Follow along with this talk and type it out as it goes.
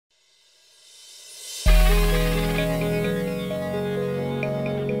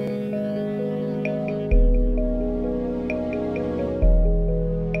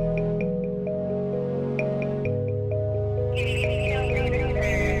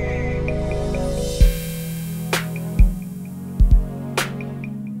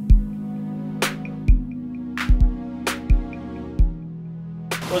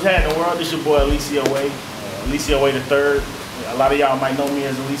What's happening, world? This your boy Eliseo Way, Eliseo Way the third. A lot of y'all might know me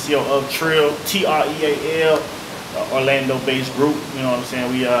as Eliseo of Treal, T-R-E-A-L, Orlando-based group. You know what I'm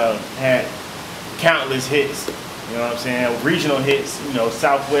saying? We had countless hits. You know what I'm saying? Regional hits. You know,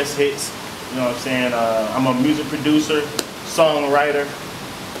 Southwest hits. You know what I'm saying? I'm a music producer, songwriter.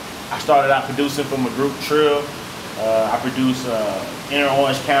 I started out producing from a group, Treal. I produce Inner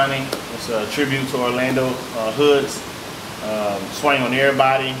Orange County. It's a tribute to Orlando hoods. Swing on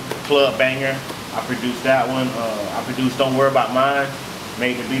Everybody, Club Banger. I produced that one. I produced Don't Worry About Mine.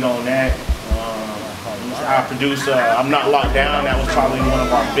 Made the beat on that. I produced I'm Not Locked Down. That was probably one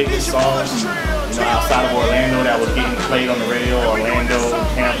of our biggest songs, you know, outside of Orlando, that was getting played on the radio. Orlando,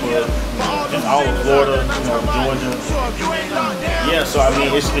 Tampa, you know, just all of Florida, you know, Georgia. Yeah, so I mean,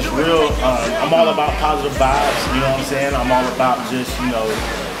 it's real. I'm all about positive vibes, you know what I'm saying? I'm all about just, you know,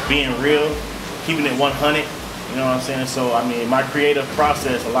 being real, keeping it 100. You know what I'm saying? So, I mean, my creative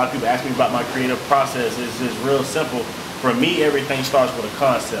process, a lot of people ask me about my creative process, is just real simple. For me, everything starts with a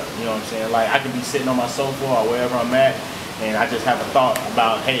concept, you know what I'm saying? Like, I could be sitting on my sofa or wherever I'm at, and I just have a thought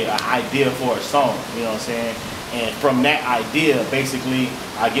about, hey, an idea for a song, you know what I'm saying? And from that idea, basically,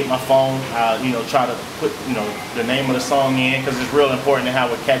 I get my phone, you know, try to put, you know, the name of the song in, because it's real important to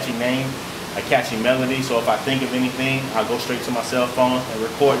have a catchy name, a catchy melody. So if I think of anything, I go straight to my cell phone and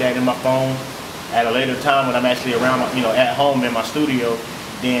record that in my phone. At a later time, when I'm actually around, you know, at home in my studio,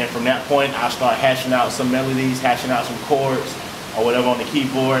 then from that point, I start hashing out some melodies, hashing out some chords or whatever on the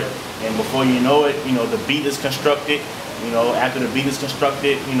keyboard. And before you know it, you know, the beat is constructed. You know, after the beat is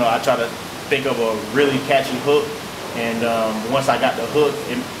constructed, you know, I try to think of a really catchy hook. And once I got the hook,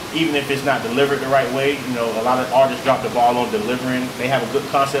 and even if it's not delivered the right way, you know, a lot of artists drop the ball on delivering. They have a good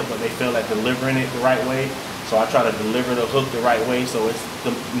concept, but they fail at delivering it the right way. So I try to deliver the hook the right way so it's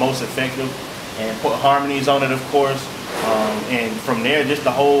the most effective. And put harmonies on it, of course, and from there, just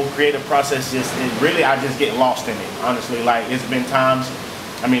the whole creative process, I just get lost in it, honestly. Like, it's been times,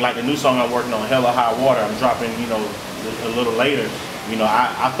 I mean, like the new song I'm working on, Hell or High Water, I'm dropping, you know, a little later. You know,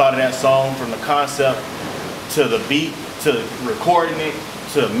 I thought of that song from the concept to the beat, to recording it,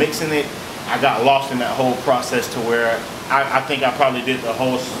 to mixing it. I got lost in that whole process to where I think I probably did the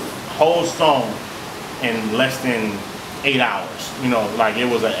whole song in less than 8 hours. You know, like, it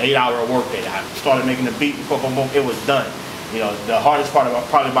was an 8-hour workday. I started making the beat, boom, boom, boom, it was done. You know, the hardest part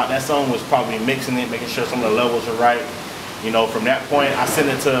probably about that song was probably mixing it, making sure some of the levels are right. You know, from that point, I sent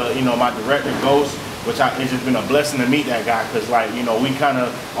it to, you know, my director, Ghost, which it's just been a blessing to meet that guy, because, like, you know, we kind of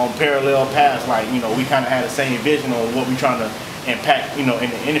on parallel paths. Like, you know, we kind of had the same vision on what we're trying to impact, you know,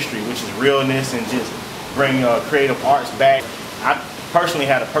 in the industry, which is realness and just bring creative arts back. I personally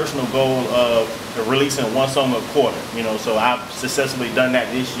had a personal goal of releasing one song a quarter, you know, so I've successfully done that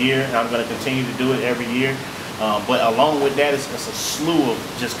this year, and I'm going to continue to do it every year. But along with that, it's a slew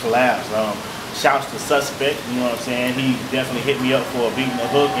of just collabs. Shouts to Suspect, you know what I'm saying? He definitely hit me up for a beat and a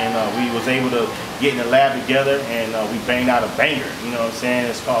hook, and we was able to get in the lab together, and we banged out a banger, you know what I'm saying?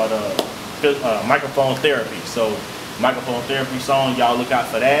 It's called Microphone Therapy. So, Microphone Therapy song, y'all look out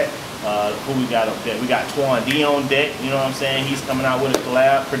for that. Who we got up there? We got Twan D on deck, you know what I'm saying? He's coming out with a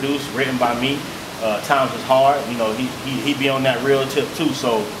collab, produced, written by me. Times is Hard, you know, he be on that real tip too,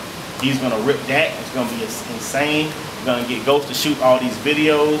 so he's gonna rip that. It's gonna be insane. We're gonna get Ghost to shoot all these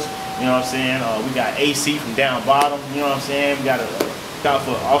videos, you know what I'm saying? We got AC from Down Bottom, you know what I'm saying? We got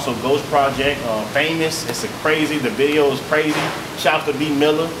for also Ghost Project, Famous. It's crazy, the video is crazy. Shout out to B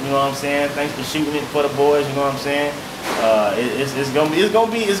Miller, you know what I'm saying? Thanks for shooting it for the boys, you know what I'm saying? It's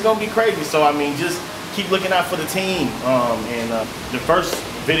gonna be crazy. So I mean, just keep looking out for the team. The first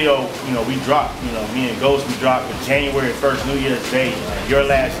video, you know, we dropped, you know, me and Ghost, we dropped January 1st, New Year's Day, your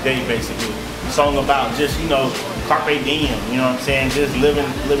last day, basically. Song about just, you know, carpe diem, you know what I'm saying? Just living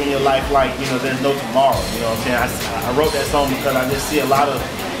your life like, you know, there's no tomorrow, you know what I'm saying? I wrote that song because I just see a lot of,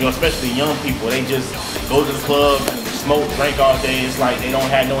 you know, especially young people, they just go to the club and smoke, drink all day. It's like they don't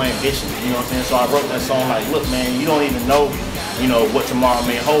have no ambition, you know what I'm saying? So I wrote that song like, look, man, you don't even know, you know, what tomorrow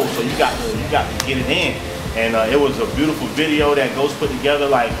may hold, so you got to get it in. And it was a beautiful video that Ghost put together.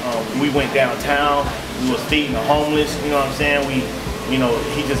 Like, we went downtown, we was feeding the homeless, you know what I'm saying? You know,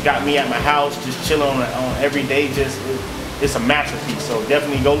 he just got me at my house, just chilling on every day. It's a masterpiece. So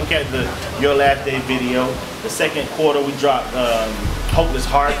definitely go look at the Your Last Day video. The second quarter we dropped Hopeless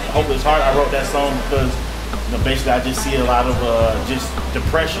Heart. Hopeless Heart, I wrote that song because, you know, basically I just see a lot of just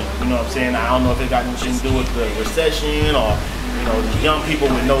depression, you know what I'm saying? I don't know if it got anything to do with the recession or you know, just young people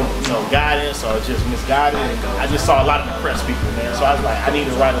with no, you know, guidance or just misguided. And I just saw a lot of depressed people, man. So I was like, I need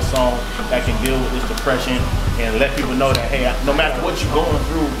to write a song that can deal with this depression and let people know that, hey, no matter what you're going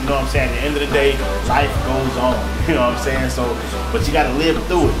through, you know what I'm saying, at the end of the day, life goes on, you know what I'm saying? So, but you gotta live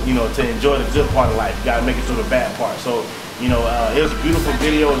through it, you know, to enjoy the good part of life. You gotta make it through the bad part. So, you know, it was a beautiful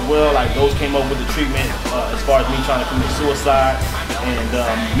video as well. Like, those came up with the treatment as far as me trying to commit suicide and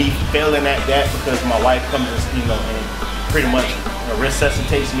me failing at that because my wife comes, you know, and pretty much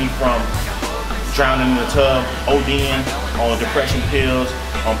resuscitates me from drowning in the tub, ODing on depression pills,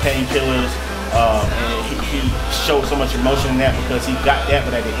 on painkillers. And he showed so much emotion in that because he got that,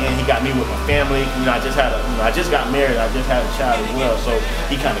 but at the end he got me with my family. You know, I just got married, I just had a child as well, so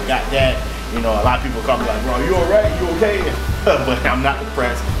he kind of got that. You know, a lot of people call me like, bro, you all right? You okay? But I'm not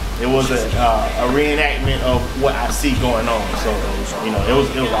depressed. It was a reenactment of what I see going on. So, you know, it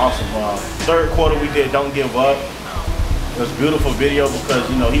was awesome. Third quarter we did Don't Give Up. It was a beautiful video because,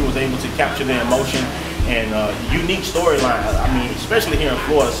 you know, he was able to capture the emotion and unique storyline. I mean, especially here in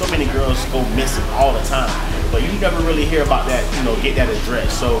Florida, so many girls go missing all the time, but you never really hear about that, you know, get that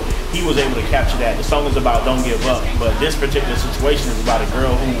addressed. So he was able to capture that. The song is about Don't Give Up, but this particular situation is about a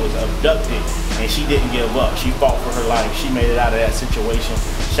girl who was abducted and she didn't give up. She fought for her life. She made it out of that situation.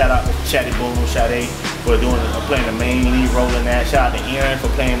 Shout out to Chatty Boom Sade for playing the main lead role in that. Shout out to Aaron for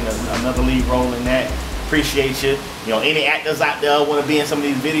playing another lead role in that. Appreciate you. You know, any actors out there want to be in some of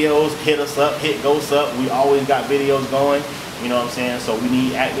these videos, hit us up, hit Ghost up. We always got videos going. You know what I'm saying? So we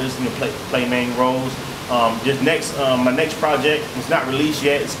need actors, you know, play main roles. My next project, it's not released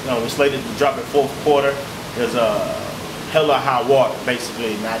yet. We're slated to drop it fourth quarter. There's Hella High Water,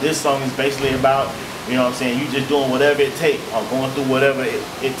 basically. Now this song is basically about, you know what I'm saying, you just doing whatever it takes or going through whatever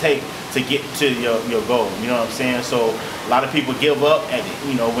it takes to get to your goal. You know what I'm saying? So a lot of people give up at,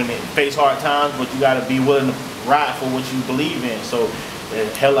 you know, when they face hard times, but you got to be willing to ride for what you believe in. So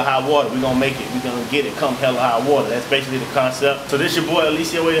hella high water, we're gonna make it, we're gonna get it come hella high water. That's basically the concept. So this your boy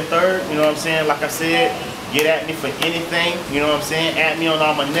Eliseo Way III, you know what I'm saying? Like I said, get at me for anything, you know what I'm saying? Add me on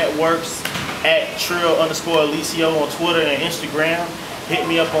all my networks, at Treal_Eliseo on Twitter and Instagram. Hit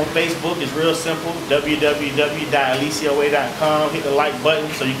me up on Facebook, it's real simple, www.eliseoway.com. Hit the like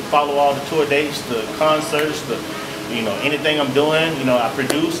button so you can follow all the tour dates, the concerts, you know, anything I'm doing. You know, I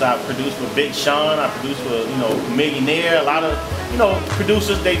produce for Big Sean, I produce for, you know, Millionaire. A lot of, you know,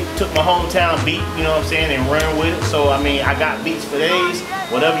 producers, they took my hometown beat, you know what I'm saying, and ran with it. So, I mean, I got beats for days.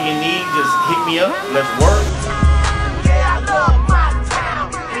 Whatever you need, just hit me up, let's work.